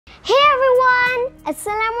Hey everyone!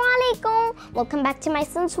 Assalamu alaikum! Welcome back to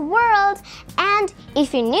Maisuns World. And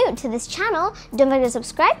if you're new to this channel, don't forget to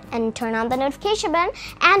subscribe and turn on the notification bell.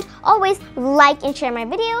 And always like and share my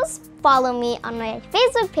videos. Follow me on my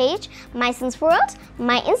Facebook page, Maisuns World,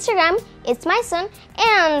 my Instagram, it's Maisun,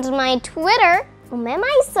 and my Twitter,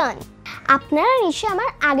 Maisun. আপনারা নিশ্চয়ই আমার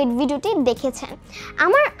আগের ভিডিওটি দেখেছেন।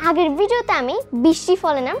 আমার আগের ভিডিওতে আমি বৃষ্টি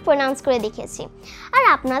ফলের নাম প্রনাউন্স করে দেখিয়েছি। আর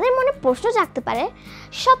আপনাদের মনে প্রশ্ন জাগতে পারে,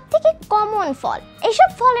 সবথেকে কমন ফল এইসব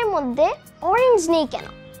ফলের মধ্যে অরেঞ্জ নেই কেন?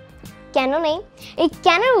 কেন নেই? এই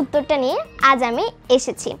কেনের উত্তরটা নিয়ে আজ আমি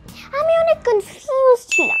এসেছি। আমি অনেক কনফিউজ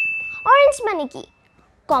ছিলাম, অরেঞ্জ মানে কি,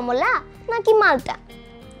 কমলা নাকি মালটা?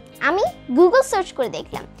 আমি গুগল সার্চ করে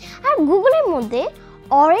দেখলাম, আর গুগলের মধ্যে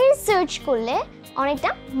অরেঞ্জ সার্চ করলে অনেকটা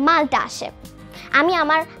মালটা আসে। আমি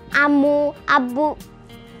আমার আম্মু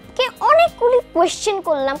আব্বুকে অনেকগুলি কোয়েশ্চেন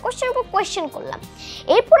করলাম।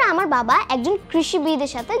 এরপর আমার বাবা একজন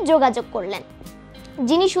কৃষিবিদের সাথে যোগাযোগ করলেন,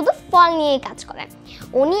 যিনি শুধু ফল নিয়েই কাজ করেন।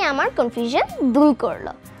 উনি আমার কনফিউশন দূর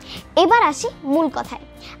করলো। এবার আসি মূল কথায়।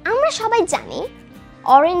 আমরা সবাই জানি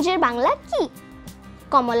অরেঞ্জের বাংলা কি?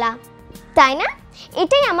 কমলা, তাই না?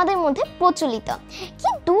 এটাই আমাদের মধ্যে প্রচলিত।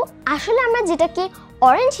 কিন্তু আসলে আমরা যেটাকে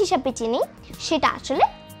অরেঞ্জ হিসাবে চিনি সেটা আসলে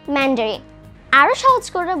ম্যান্ডারিন। আরও সহজ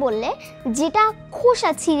করে বললে, যেটা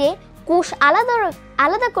খোসা ছিঁড়ে কোষ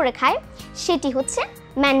আলাদা করে খায় সেটি হচ্ছে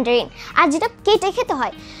ম্যান্ডারিন, আর যেটা কেটে খেতে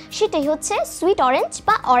হয় সেটাই হচ্ছে সুইট অরেঞ্জ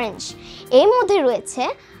বা অরেঞ্জ। এর মধ্যে রয়েছে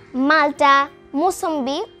মাল্টা,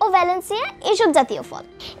 মৌসম্বি ও ভ্যালেন্সিয়া এসব জাতীয় ফল।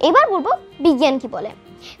 এবার বলবো বিজ্ঞান কি বলে।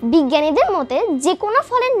 বিজ্ঞানীদের মতে যে কোনো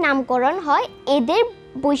ফলের নামকরণ হয় এদের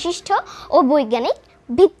বৈশিষ্ট্য ও বৈজ্ঞানিক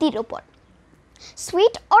ভিত্তির ওপর।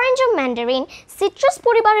 সুইট অরেঞ্জ ও ম্যান্ডারিন সিট্রাস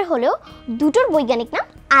পরিবারের হলেও দুটোর বৈজ্ঞানিক নাম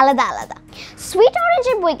আলাদা আলাদা। সুইট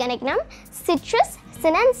অরেঞ্জের বৈজ্ঞানিক নাম সিট্রাস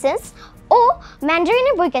sinensis ও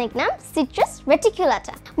ম্যান্ডারিনের বৈজ্ঞানিক নাম সিট্রাস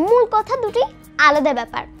reticulata। মূল কথা দুটি আলাদা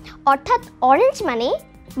ব্যাপার, অর্থাৎ অরেঞ্জ মানে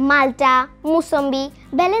মাল্টা, মৌসম্বি,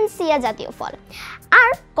 ভ্যালেন্সিয়া জাতীয় ফল, আর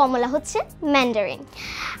কমলা হচ্ছে ম্যান্ডারিন।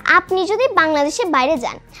 আপনি যদি বাংলাদেশের বাইরে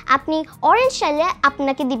যান, আপনি অরেঞ্জ চাইলে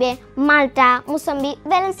আপনাকে দিবে মাল্টা, মৌসম্বি,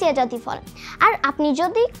 ভ্যালেন্সিয়া জাতীয় ফল। আর আপনি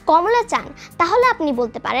যদি কমলা চান তাহলে আপনি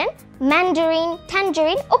বলতে পারেন ম্যান্ডারিন,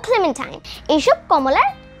 ট্যাঞ্জারিন ও ক্লেমেন্টাইন। এইসব কমলার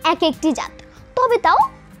এক একটি জাত, তবে তাও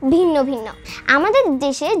ভিন্ন ভিন্ন। আমাদের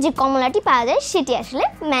দেশে যে কমলাটি পাওয়া যায় সেটি আসলে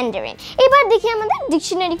ম্যান্ডারিন। এবার দেখি আমাদের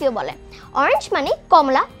ডিকশনারি কেউ বলে। অরেঞ্জ মানে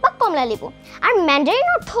কমলা বা কমলা লেবু, আর ম্যান্ডারিন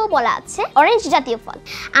অর্থও বলা আছে অরেঞ্জ জাতীয় ফল।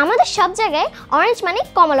 আমাদের সব জায়গায় অরেঞ্জ মানে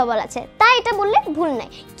কমলা বলা আছে, তাই এটা বললে ভুল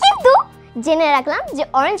নয়। কিন্তু জেনে রাখলাম যে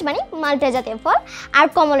অরেঞ্জ মানে মাল্টা জাতীয় ফল, আর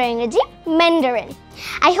কমলার ইংরেজি Mandarin.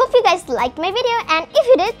 I hope you guys liked my video, and if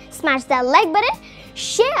you did, smash that like button,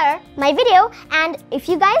 share my video, and if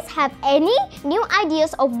you guys have any new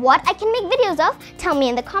ideas of what I can make videos of, tell me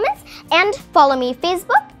in the comments, and follow me on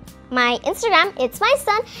Facebook, my Instagram, it's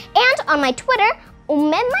Maisun, and on my Twitter,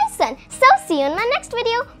 Maisun. So see you in my next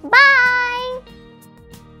video. Bye!